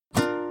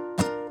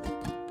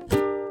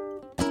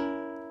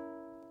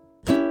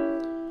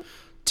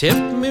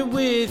Tempt me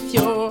with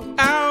your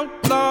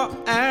outlaw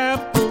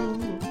apple,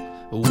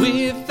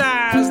 with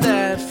eyes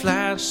that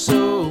flash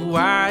so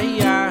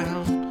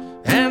wild.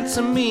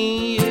 Answer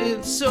me,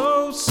 it's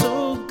so,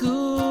 so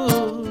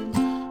good,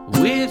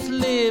 with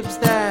lips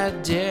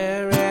that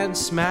dare and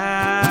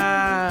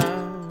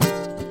smile.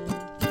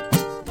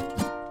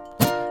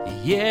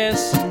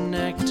 Yes,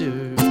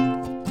 nectar.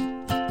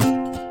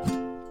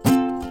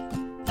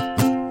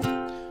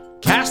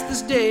 Cast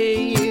this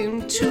day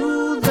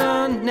into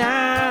the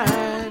night,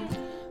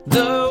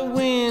 the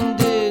wind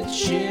it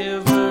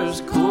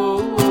shivers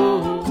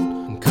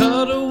cold.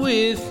 Cuddle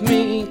with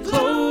me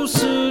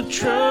closer,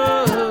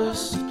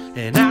 trust,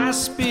 and our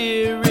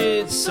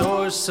spirits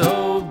soar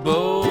so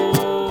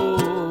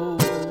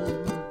bold.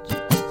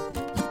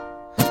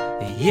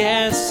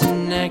 Yes,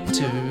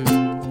 nectar.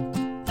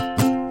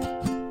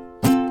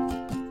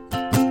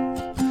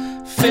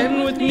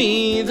 Fend with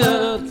me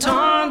the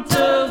taunt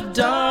of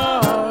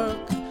dark,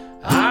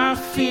 our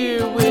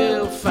fear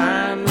will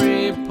find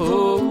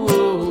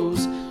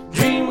repose.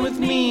 Dream with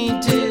me,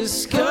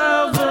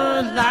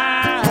 discover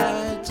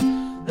light,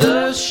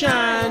 the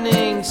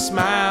shining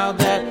smile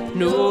that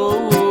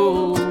knows.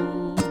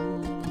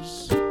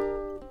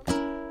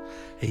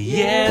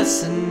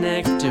 Yes,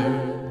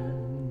 nectar.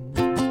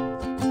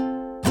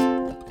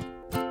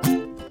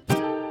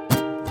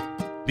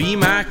 Be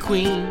my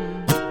queen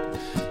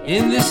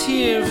in this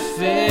here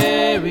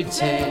fairy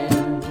tale,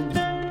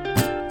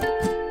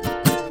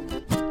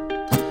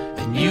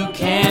 and you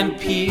can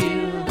peel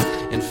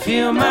and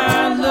feel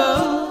my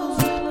love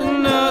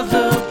and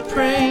other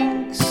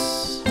pranks,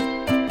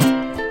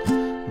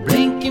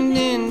 blinking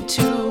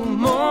into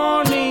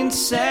morning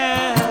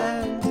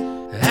sad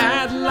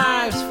at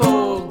life's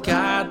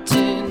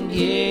forgotten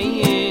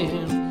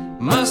end.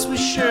 Must we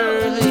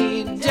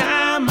surely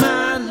die,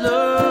 my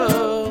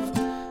love,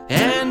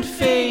 and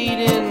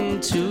fade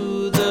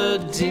into the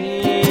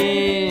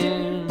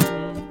dim?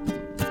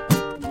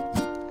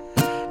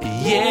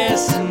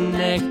 Yes,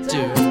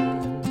 nectar.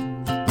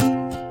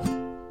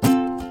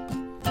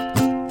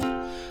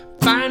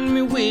 Find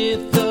me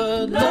with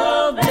the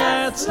love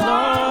that's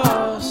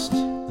lost,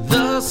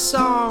 the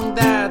song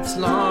that's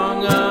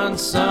long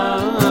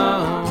unsung.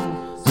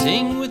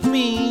 Sing with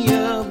me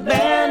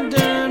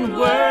abandoned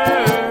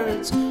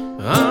words,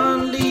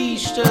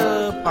 unleashed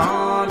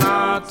upon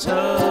our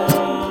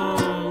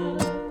tongue.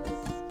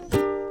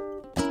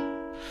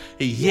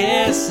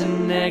 Yes,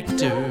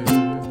 nectar.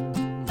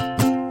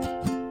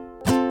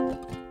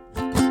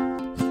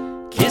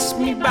 Kiss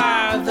me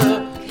by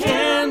the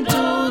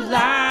candlelight,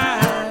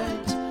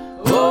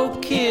 oh,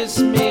 kiss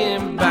me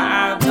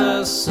by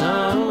the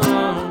sun,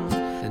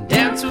 and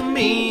dance with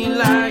me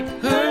like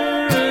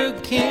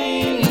hurricanes,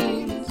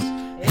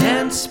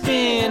 and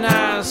spin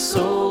our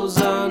souls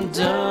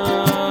undone.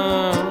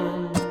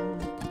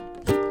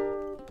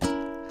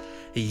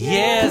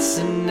 Yes,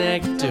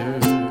 nectar.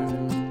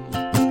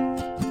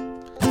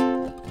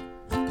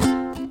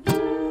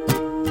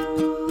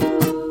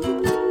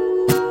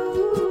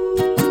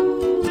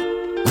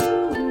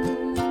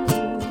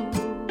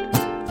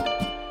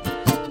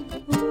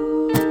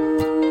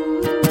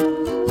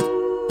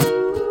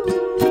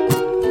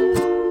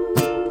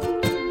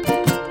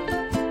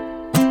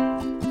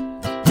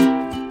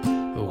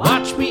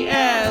 Watch me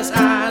as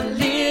I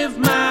live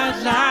my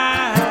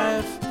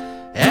life,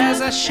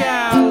 as I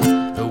shall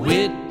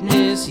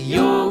witness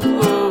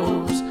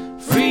yours.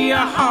 Free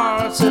our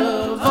hearts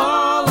of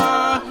all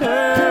our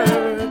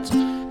hurt,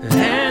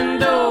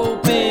 and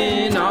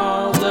open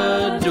all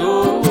the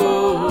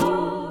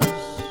doors.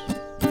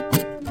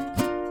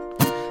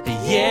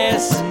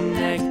 Yes,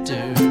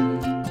 nectar.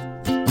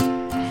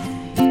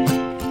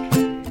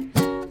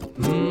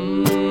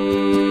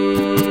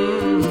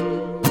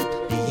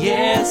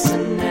 Yes,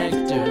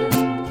 nectar.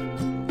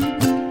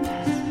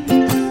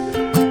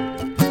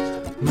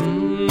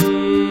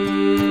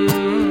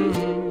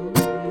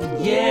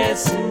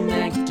 Yes,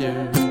 nectar.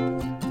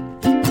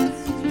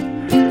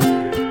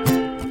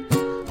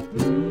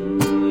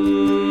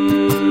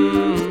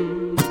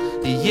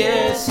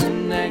 Yes,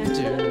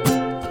 nectar.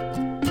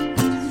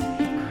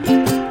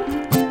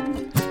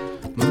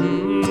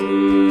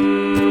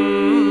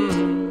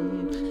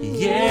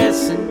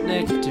 Yes,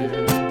 nectar.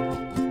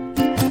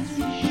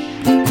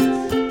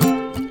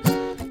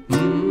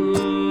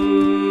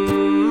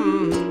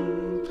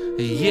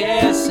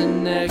 Yes,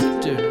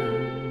 nectar.